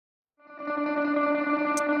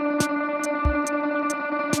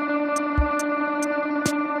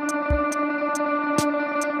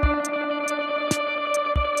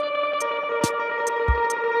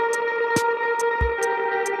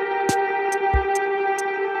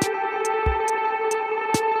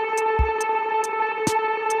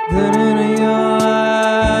Then in your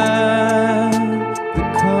life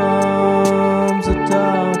becomes a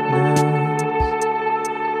darkness.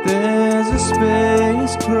 There's a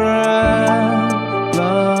spacecraft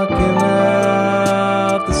blocking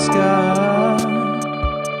out the sky,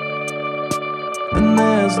 and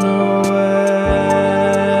there's nowhere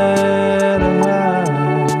to hide.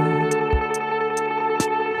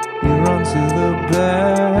 You run to the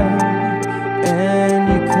back and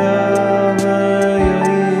you cover your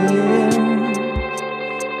ears,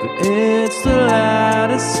 but it's the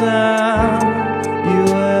loudest sound you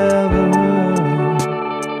ever heard.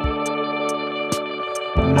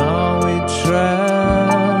 And all we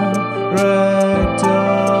trapped,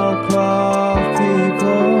 ragdoll cloth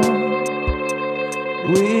people,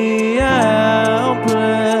 we are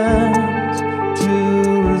helpless to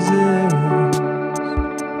resist.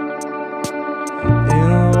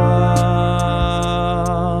 In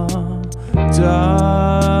a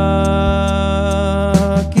darkest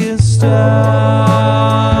hour.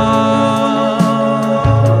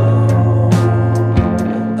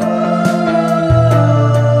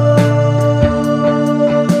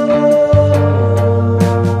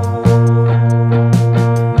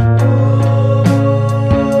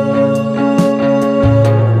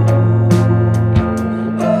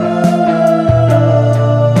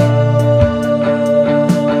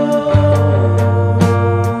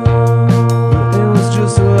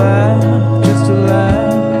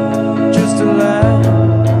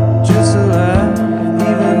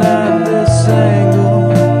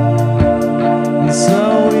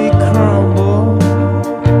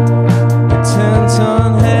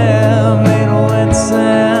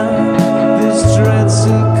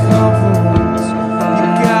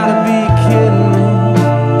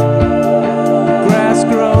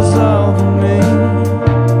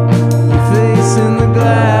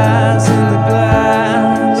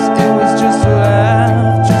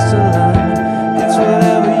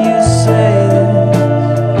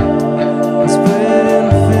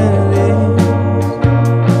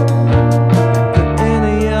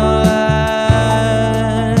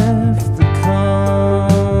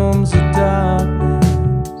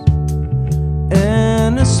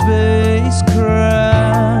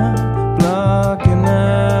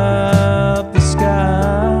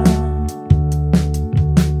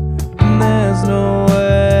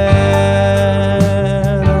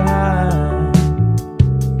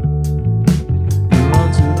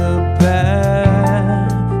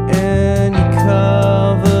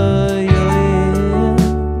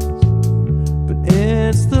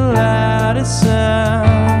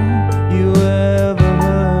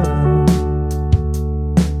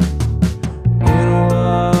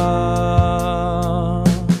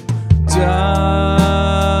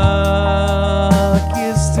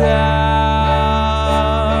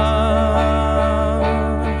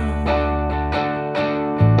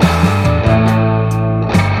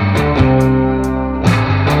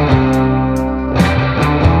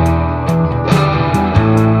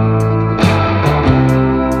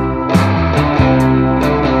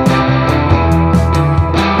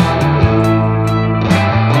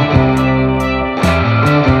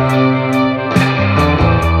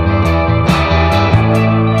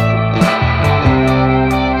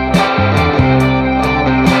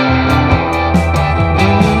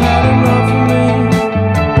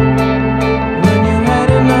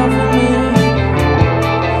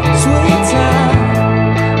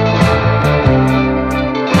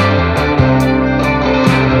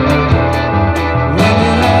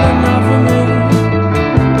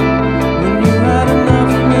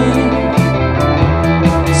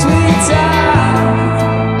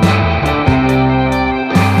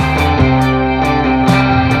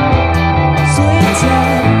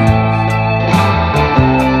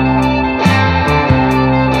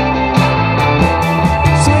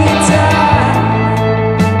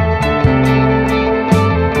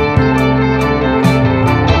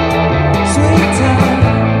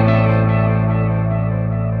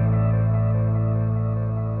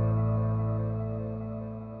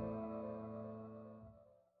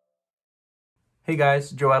 Hey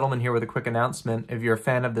guys, Joe Edelmann here with a quick announcement. If you're a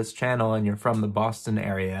fan of this channel and you're from the Boston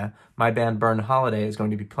area, my band Burn Holiday is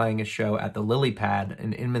going to be playing a show at the Lily Pad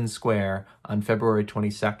in Inman Square on February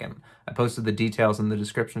 22nd. I posted the details in the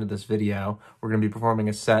description of this video. We're going to be performing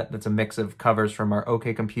a set that's a mix of covers from our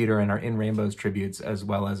OK Computer and our In Rainbows tributes, as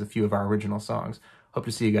well as a few of our original songs. Hope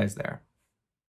to see you guys there.